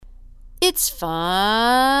It's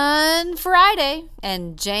Fun Friday,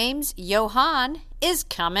 and James Johan is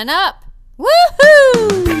coming up.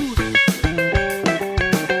 Woohoo!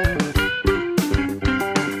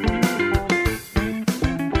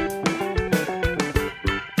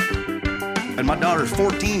 And my daughter's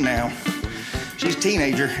 14 now. She's a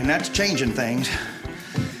teenager, and that's changing things.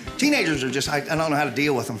 Teenagers are just, I don't know how to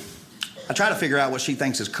deal with them. I try to figure out what she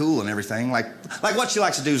thinks is cool and everything. Like what she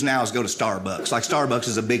likes to do now is go to Starbucks. Like Starbucks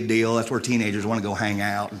is a big deal. That's where teenagers want to go hang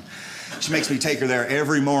out. And she makes me take her there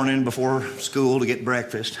every morning before school to get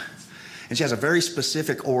breakfast. And she has a very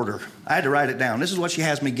specific order. I had to write it down. This is what she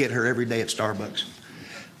has me get her every day at Starbucks.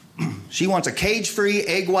 She wants a cage-free,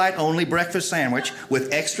 egg white only breakfast sandwich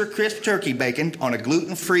with extra crisp turkey bacon on a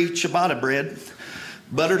gluten-free ciabatta bread,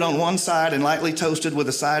 buttered on one side and lightly toasted with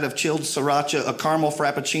a side of chilled sriracha, a caramel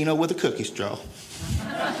frappuccino with a cookie straw.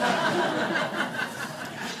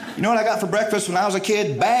 You know what I got for breakfast when I was a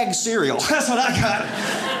kid? Bagged cereal. That's what I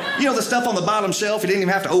got. You know the stuff on the bottom shelf, you didn't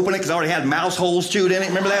even have to open it because it already had mouse holes chewed in it.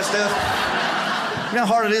 Remember that stuff? You know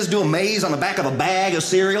how hard it is to do a maze on the back of a bag of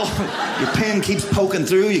cereal? Your pen keeps poking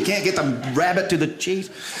through. You can't get the rabbit to the cheese.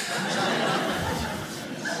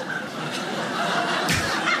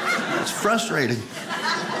 It's frustrating.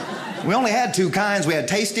 We only had two kinds. We had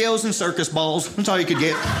Tastios and circus balls. That's all you could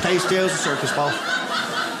get, Tastios and circus balls.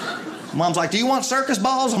 Mom's like, do you want circus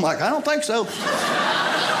balls? I'm like, I don't think so.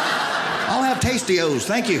 I'll have Tastios,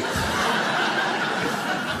 thank you.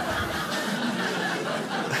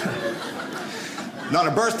 And on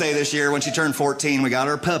her birthday this year, when she turned 14, we got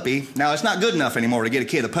her a puppy. Now, it's not good enough anymore to get a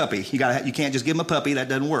kid a puppy. You can't just give him a puppy. That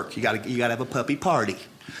doesn't work. You gotta have a puppy party.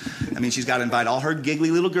 I mean, she's got to invite all her giggly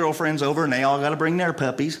little girlfriends over, and they all got to bring their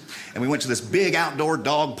puppies. And we went to this big outdoor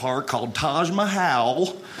dog park called Taj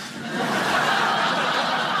Mahal.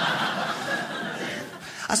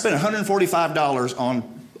 I spent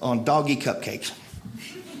 $145 on doggy cupcakes.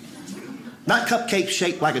 Not cupcakes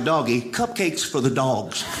shaped like a doggy, cupcakes for the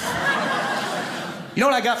dogs. You know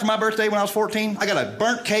what I got for my birthday when I was 14? I got a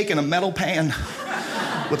burnt cake in a metal pan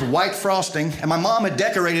with white frosting, and my mom had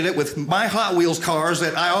decorated it with my Hot Wheels cars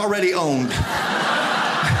that I already owned.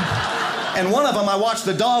 And one of them I watched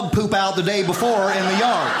the dog poop out the day before in the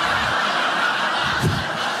yard.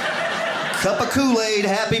 Cup of Kool-Aid,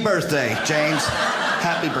 happy birthday, James.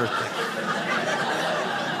 Happy birthday.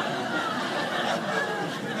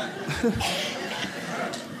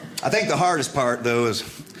 I think the hardest part, though, is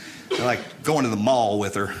like going to the mall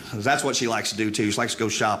with her. That's what she likes to do, too. She likes to go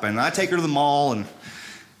shopping. And I take her to the mall, and,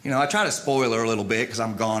 you know, I try to spoil her a little bit because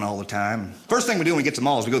I'm gone all the time. First thing we do when we get to the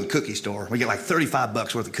mall is we go to the cookie store. We get like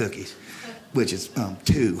 $35 worth of cookies, which is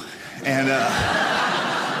 2. And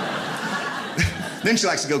then she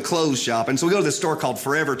likes to go clothes shopping. So we go to this store called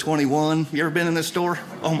Forever 21. You ever been in this store?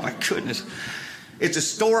 Oh, my goodness. It's a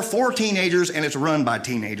store for teenagers, and it's run by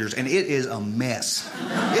teenagers, and it is a mess.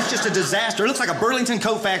 It's just a disaster. It looks like a Burlington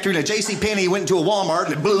coat factory and a JCPenney went into a Walmart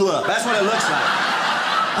and it blew up. That's what it looks like.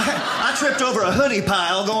 I tripped over a hoodie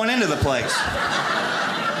pile going into the place.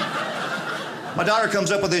 My daughter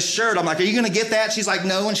comes up with this shirt. I'm like, are you going to get that? She's like,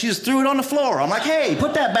 no, and she just threw it on the floor. I'm like, hey,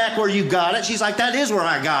 put that back where you got it. She's like, that is where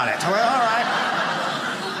I got it. I'm like, all right.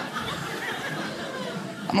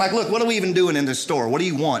 I'm like, look, what are we even doing in this store? What do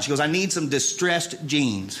you want? She goes, I need some distressed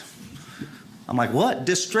jeans. I'm like, what?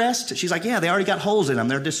 Distressed? She's like, yeah, they already got holes in them.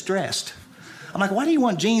 They're distressed. I'm like, why do you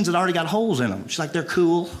want jeans that already got holes in them? She's like, they're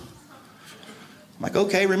cool. I'm like,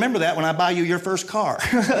 okay, remember that when I buy you your first car.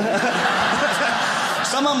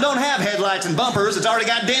 Some of them don't have headlights and bumpers. It's already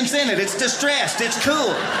got dents in it. It's distressed. It's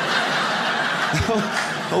cool.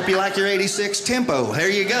 Hope you like your 86 Tempo. There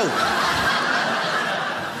you go.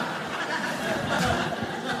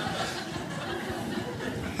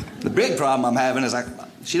 The big problem I'm having is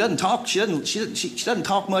she doesn't talk. She doesn't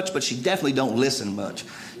talk much, but she definitely don't listen much.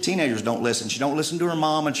 Teenagers don't listen. She don't listen to her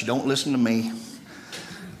mom, and she don't listen to me.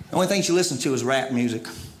 The only thing she listens to is rap music.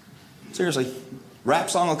 Seriously, rap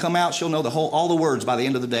song will come out. She'll know all the words by the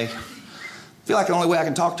end of the day. I feel like the only way I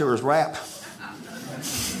can talk to her is rap.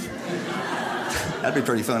 That'd be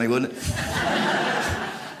pretty funny, wouldn't it?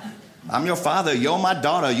 I'm your father, you're my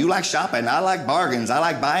daughter. You like shopping, I like bargains. I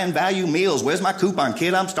like buying value meals. Where's my coupon,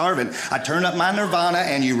 kid? I'm starving. I turn up my Nirvana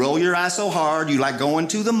and you roll your eyes so hard. You like going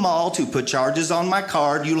to the mall to put charges on my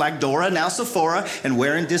card. You like Dora, now Sephora, and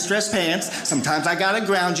wearing distressed pants. Sometimes I gotta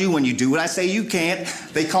ground you when you do what I say you can't.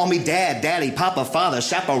 They call me dad, daddy, papa, father,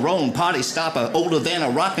 chaperone, potty stopper, older than a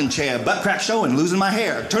rocking chair, butt crack showing, losing my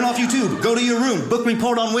hair. Turn off YouTube, go to your room. Book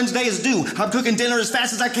report on Wednesday is due. I'm cooking dinner as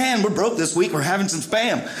fast as I can. We're broke this week, we're having some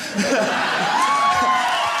spam.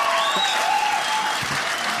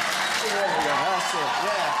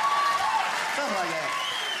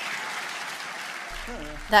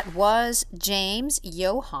 That was James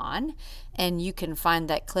Johann, and you can find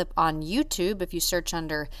that clip on YouTube if you search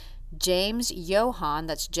under James Johann,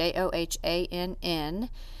 that's Johann,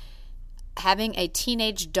 having a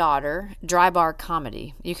teenage daughter, Dry Bar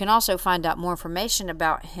Comedy. You can also find out more information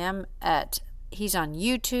about him he's on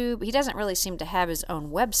YouTube. He doesn't really seem to have his own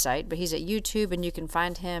website, but he's at YouTube, and you can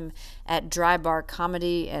find him at Dry Bar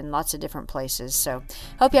Comedy and lots of different places. So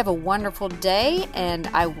hope you have a wonderful day, and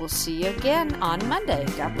I will see you again on Monday.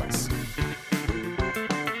 God bless.